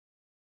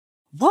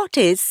What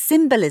is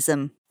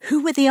symbolism?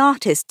 Who were the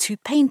artists who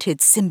painted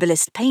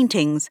symbolist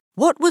paintings?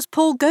 What was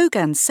Paul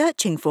Gauguin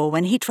searching for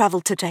when he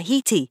travelled to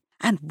Tahiti?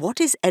 And what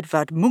is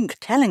Edvard Munch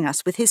telling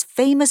us with his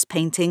famous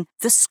painting,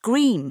 The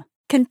Scream?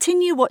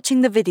 Continue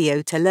watching the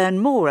video to learn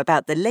more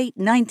about the late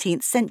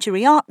 19th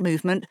century art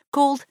movement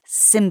called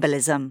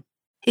symbolism.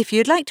 If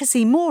you'd like to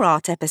see more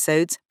art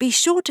episodes, be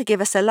sure to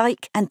give us a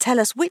like and tell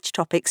us which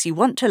topics you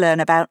want to learn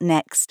about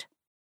next.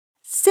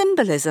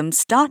 Symbolism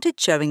started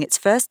showing its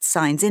first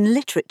signs in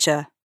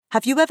literature.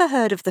 Have you ever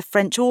heard of the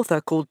French author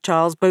called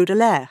Charles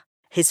Baudelaire?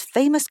 His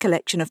famous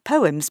collection of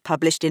poems,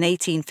 published in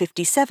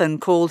 1857,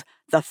 called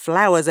The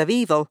Flowers of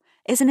Evil,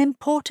 is an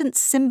important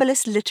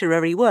symbolist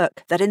literary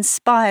work that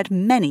inspired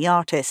many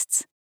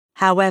artists.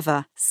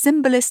 However,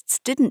 symbolists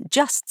didn't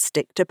just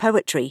stick to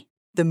poetry.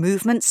 The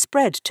movement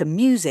spread to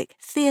music,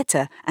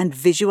 theatre, and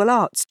visual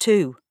arts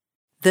too.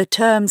 The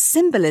term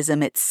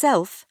symbolism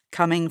itself,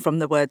 coming from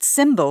the word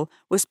symbol,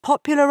 was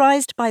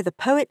popularised by the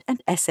poet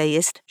and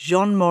essayist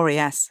Jean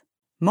Mauriac.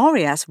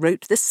 Mauriac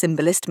wrote the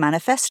Symbolist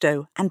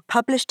Manifesto and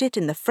published it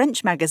in the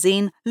French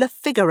magazine Le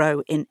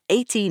Figaro in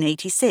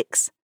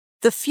 1886.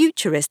 The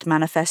Futurist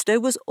Manifesto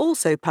was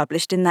also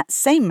published in that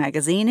same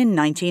magazine in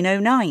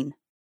 1909.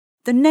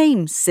 The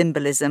name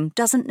symbolism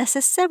doesn't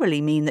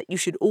necessarily mean that you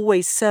should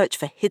always search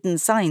for hidden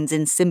signs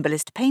in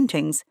symbolist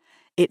paintings.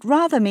 It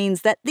rather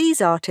means that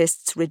these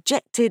artists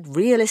rejected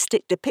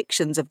realistic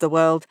depictions of the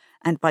world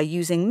and, by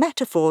using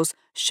metaphors,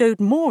 showed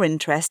more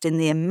interest in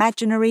the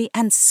imaginary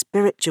and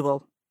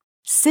spiritual.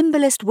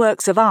 Symbolist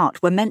works of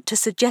art were meant to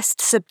suggest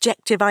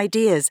subjective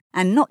ideas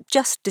and not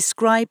just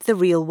describe the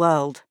real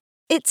world.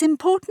 It's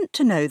important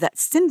to know that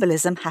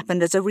symbolism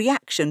happened as a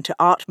reaction to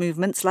art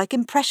movements like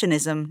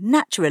Impressionism,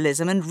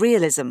 Naturalism, and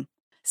Realism.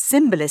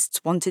 Symbolists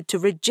wanted to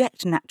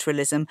reject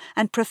naturalism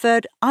and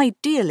preferred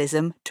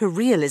idealism to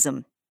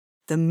realism.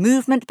 The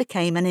movement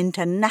became an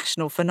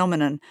international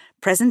phenomenon,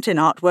 present in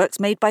artworks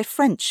made by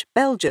French,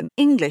 Belgian,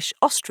 English,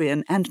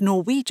 Austrian, and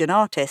Norwegian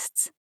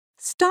artists.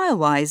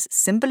 Style-wise,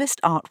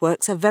 symbolist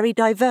artworks are very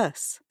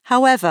diverse.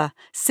 However,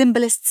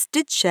 symbolists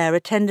did share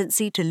a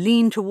tendency to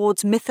lean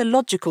towards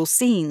mythological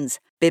scenes,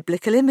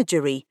 biblical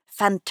imagery,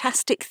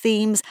 fantastic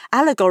themes,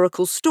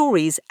 allegorical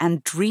stories,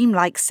 and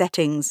dreamlike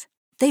settings.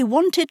 They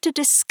wanted to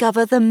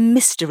discover the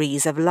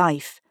mysteries of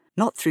life,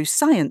 not through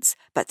science,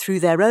 but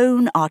through their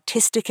own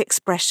artistic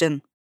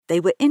expression. They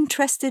were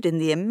interested in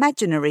the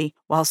imaginary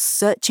while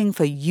searching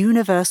for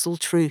universal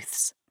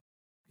truths.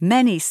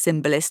 Many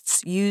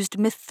symbolists used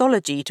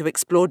mythology to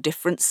explore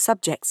different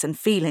subjects and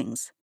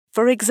feelings.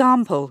 For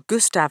example,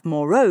 Gustave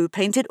Moreau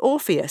painted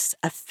Orpheus,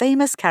 a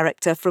famous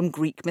character from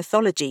Greek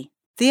mythology.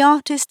 The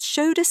artist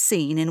showed a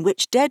scene in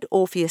which dead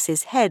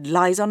Orpheus's head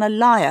lies on a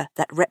lyre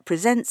that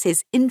represents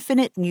his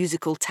infinite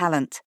musical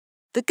talent.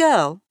 The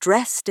girl,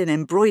 dressed in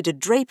embroidered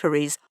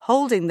draperies,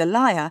 holding the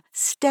lyre,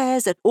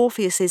 stares at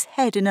Orpheus's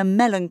head in a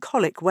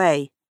melancholic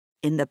way.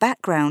 In the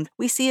background,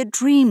 we see a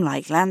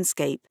dreamlike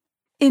landscape.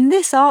 In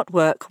this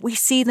artwork, we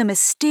see the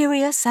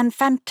mysterious and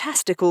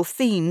fantastical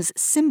themes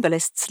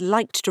symbolists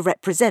liked to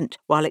represent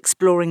while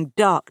exploring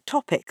dark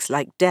topics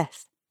like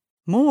death.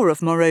 More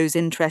of Moreau's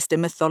interest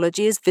in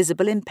mythology is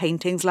visible in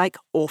paintings like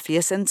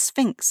Orpheus and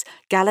Sphinx,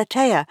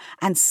 Galatea,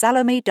 and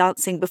Salome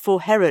dancing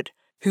before Herod,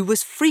 who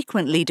was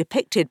frequently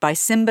depicted by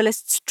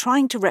symbolists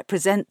trying to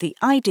represent the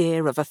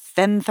idea of a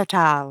femme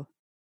fatale.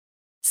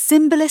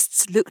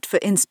 Symbolists looked for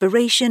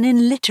inspiration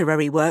in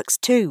literary works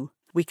too.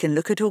 We can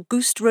look at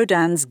Auguste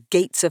Rodin's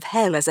Gates of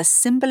Hell as a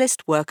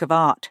symbolist work of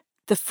art.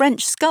 The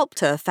French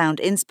sculptor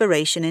found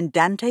inspiration in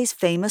Dante's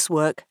famous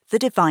work, The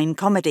Divine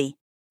Comedy.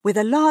 With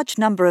a large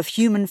number of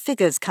human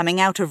figures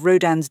coming out of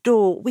Rodin's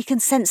door, we can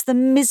sense the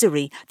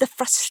misery, the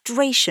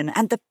frustration,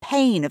 and the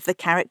pain of the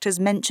characters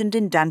mentioned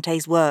in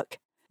Dante's work.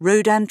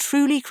 Rodin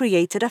truly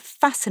created a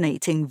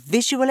fascinating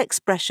visual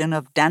expression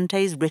of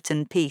Dante's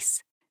written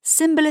piece.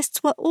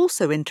 Symbolists were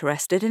also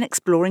interested in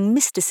exploring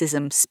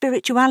mysticism,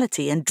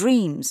 spirituality, and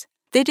dreams.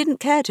 They didn't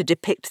care to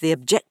depict the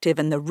objective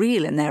and the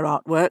real in their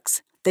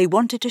artworks. They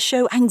wanted to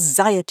show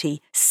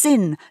anxiety,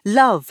 sin,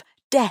 love,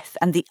 death,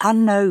 and the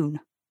unknown.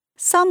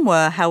 Some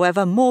were,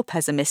 however, more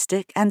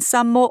pessimistic and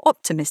some more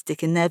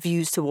optimistic in their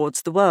views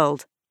towards the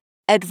world.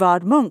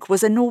 Edvard Munch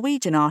was a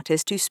Norwegian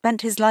artist who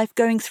spent his life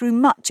going through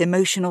much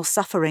emotional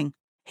suffering.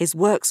 His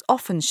works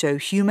often show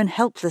human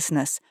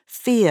helplessness,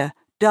 fear,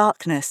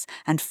 darkness,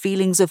 and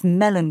feelings of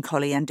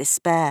melancholy and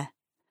despair.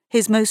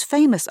 His most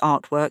famous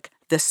artwork,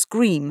 The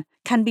Scream,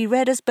 can be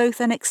read as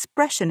both an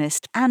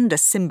expressionist and a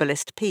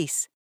symbolist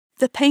piece.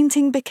 The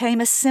painting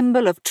became a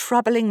symbol of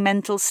troubling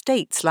mental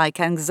states like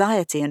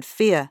anxiety and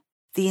fear.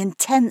 The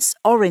intense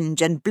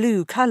orange and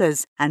blue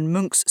colours and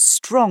Munch's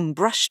strong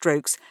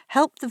brushstrokes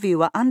helped the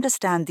viewer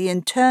understand the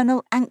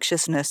internal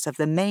anxiousness of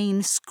the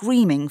main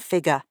screaming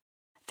figure.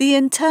 The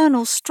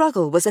internal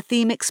struggle was a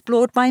theme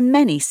explored by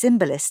many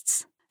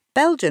symbolists.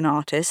 Belgian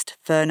artist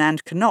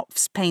Fernand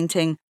Knopf's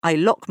painting I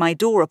Lock My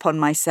Door Upon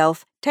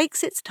Myself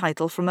takes its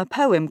title from a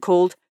poem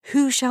called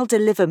Who Shall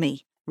Deliver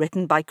Me,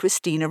 written by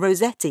Christina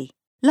Rossetti.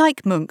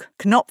 Like Munch,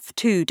 Knopf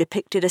too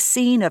depicted a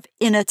scene of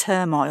inner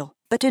turmoil.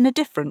 but in a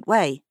different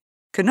way.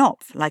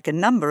 Knopf, like a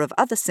number of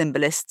other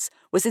symbolists,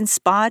 was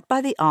inspired by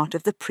the art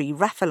of the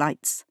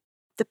Pre-Raphaelites.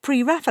 The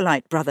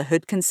Pre-Raphaelite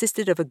Brotherhood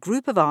consisted of a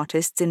group of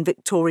artists in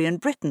Victorian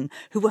Britain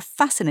who were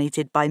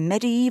fascinated by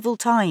medieval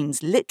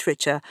times,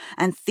 literature,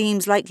 and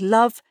themes like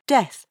love,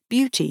 death,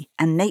 beauty,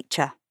 and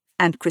nature.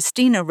 And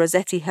Christina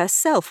Rossetti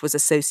herself was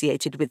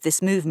associated with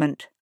this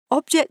movement.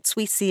 Objects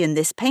we see in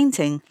this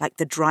painting, like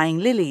the drying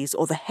lilies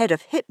or the head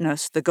of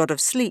Hypnos, the god of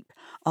sleep,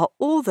 are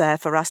all there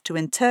for us to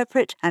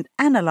interpret and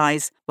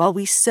analyse while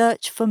we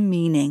search for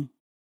meaning.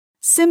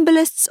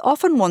 Symbolists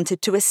often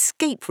wanted to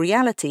escape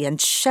reality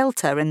and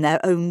shelter in their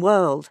own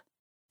world.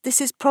 This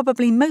is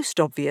probably most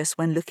obvious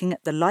when looking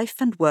at the life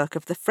and work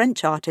of the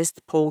French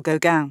artist Paul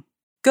Gauguin.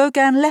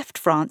 Gauguin left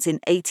France in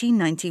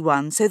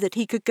 1891 so that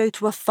he could go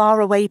to a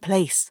faraway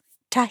place,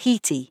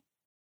 Tahiti.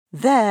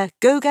 There,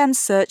 Gauguin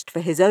searched for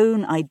his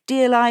own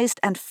idealised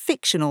and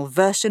fictional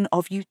version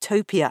of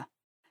utopia.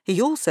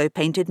 He also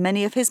painted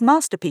many of his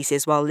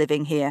masterpieces while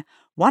living here,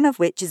 one of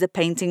which is a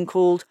painting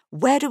called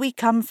Where Do We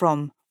Come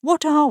From?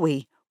 What are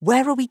we?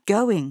 Where are we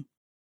going?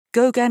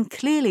 Gauguin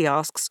clearly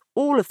asks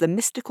all of the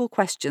mystical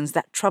questions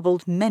that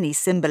troubled many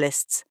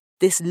symbolists.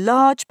 This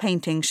large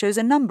painting shows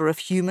a number of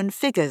human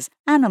figures,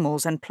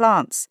 animals and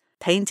plants,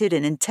 painted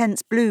in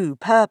intense blue,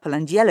 purple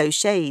and yellow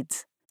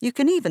shades. You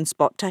can even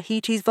spot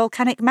Tahiti's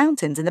volcanic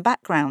mountains in the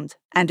background.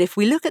 And if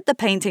we look at the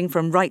painting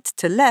from right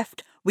to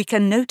left, we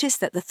can notice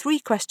that the three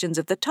questions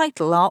of the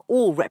title are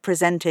all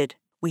represented.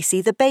 We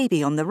see the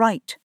baby on the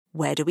right.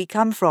 Where do we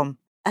come from?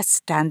 A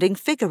standing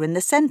figure in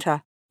the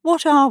centre.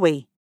 What are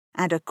we?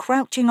 And a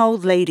crouching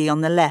old lady on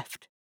the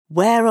left.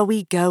 Where are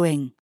we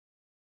going?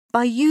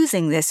 By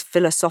using this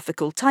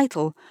philosophical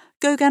title,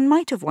 Gauguin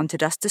might have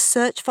wanted us to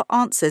search for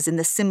answers in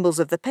the symbols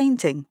of the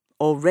painting,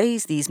 or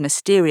raise these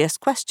mysterious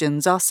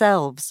questions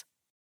ourselves.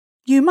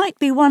 You might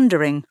be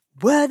wondering,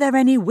 were there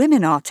any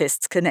women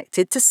artists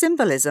connected to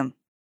symbolism?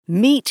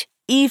 Meet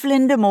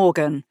Evelyn de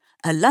Morgan,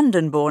 a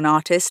London-born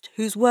artist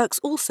whose works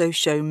also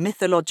show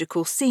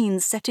mythological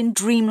scenes set in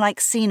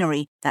dreamlike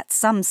scenery that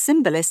some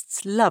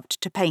symbolists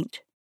loved to paint.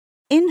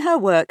 In her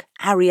work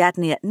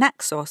Ariadne at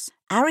Naxos,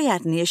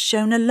 Ariadne is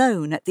shown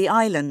alone at the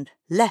island,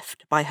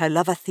 left by her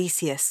lover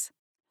Theseus.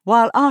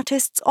 While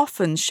artists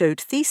often showed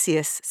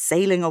Theseus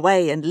sailing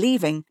away and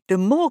leaving, de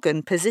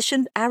Morgan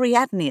positioned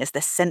Ariadne as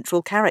the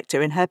central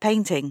character in her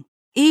painting.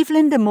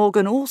 Evelyn de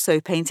Morgan also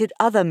painted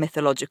other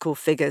mythological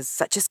figures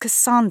such as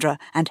Cassandra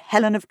and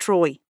Helen of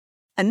Troy.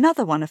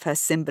 Another one of her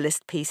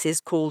symbolist pieces,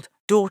 called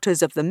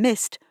Daughters of the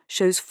Mist,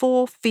 shows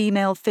 4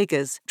 female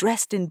figures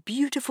dressed in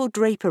beautiful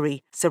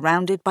drapery,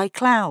 surrounded by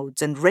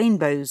clouds and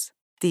rainbows.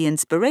 The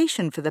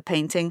inspiration for the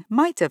painting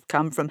might have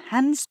come from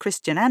Hans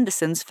Christian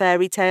Andersen's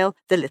fairy tale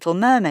The Little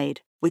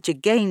Mermaid, which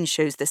again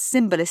shows the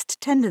symbolist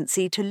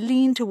tendency to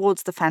lean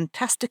towards the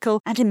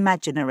fantastical and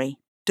imaginary.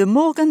 De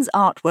Morgan's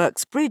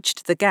artworks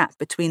bridged the gap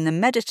between the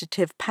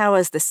meditative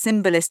powers the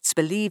symbolists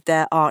believed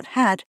their art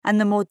had and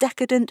the more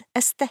decadent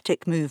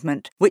aesthetic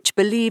movement, which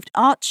believed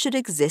art should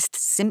exist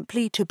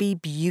simply to be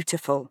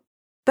beautiful.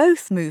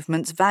 Both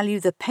movements value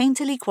the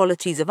painterly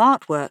qualities of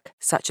artwork,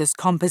 such as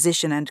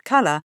composition and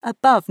colour,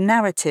 above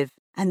narrative,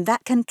 and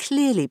that can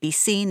clearly be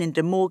seen in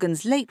De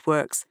Morgan's late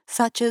works,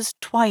 such as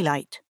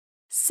Twilight.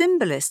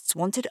 Symbolists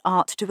wanted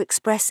art to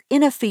express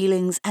inner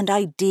feelings and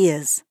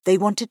ideas. They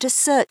wanted to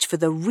search for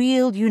the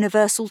real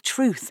universal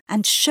truth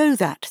and show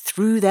that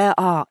through their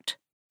art.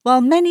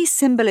 While many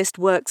symbolist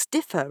works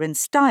differ in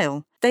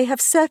style, they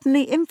have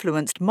certainly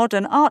influenced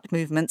modern art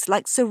movements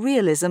like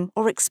Surrealism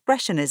or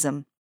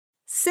Expressionism.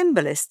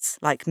 Symbolists,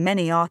 like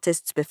many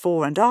artists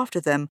before and after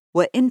them,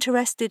 were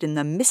interested in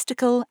the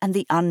mystical and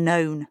the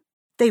unknown.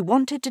 They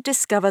wanted to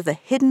discover the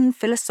hidden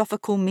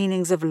philosophical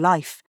meanings of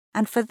life,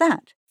 and for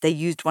that, they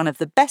used one of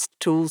the best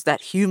tools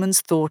that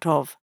humans thought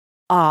of: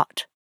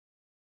 art.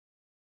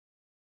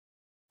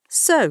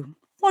 So,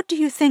 what do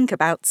you think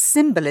about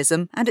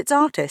symbolism and its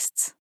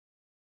artists?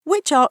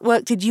 Which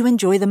artwork did you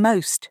enjoy the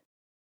most?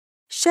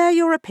 Share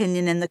your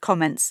opinion in the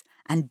comments,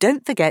 and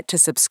don't forget to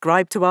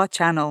subscribe to our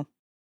channel.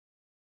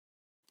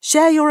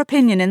 Share your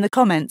opinion in the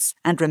comments,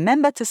 and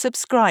remember to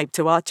subscribe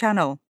to our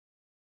channel.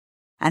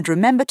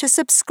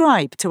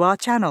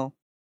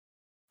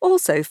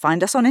 Also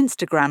find us on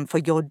Instagram for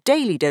your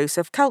daily dose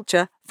of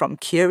culture from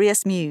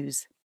Curious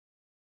Muse.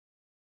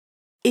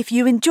 If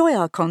you enjoy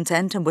our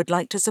content and would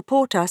like to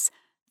support us,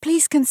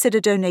 please consider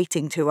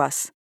donating to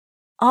us.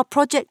 Our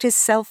project is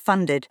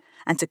self-funded,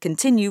 and to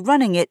continue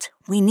running it,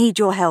 we need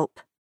your help.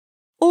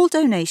 All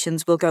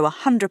donations will go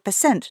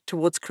 100%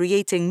 towards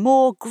creating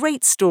more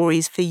great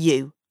stories for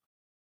you.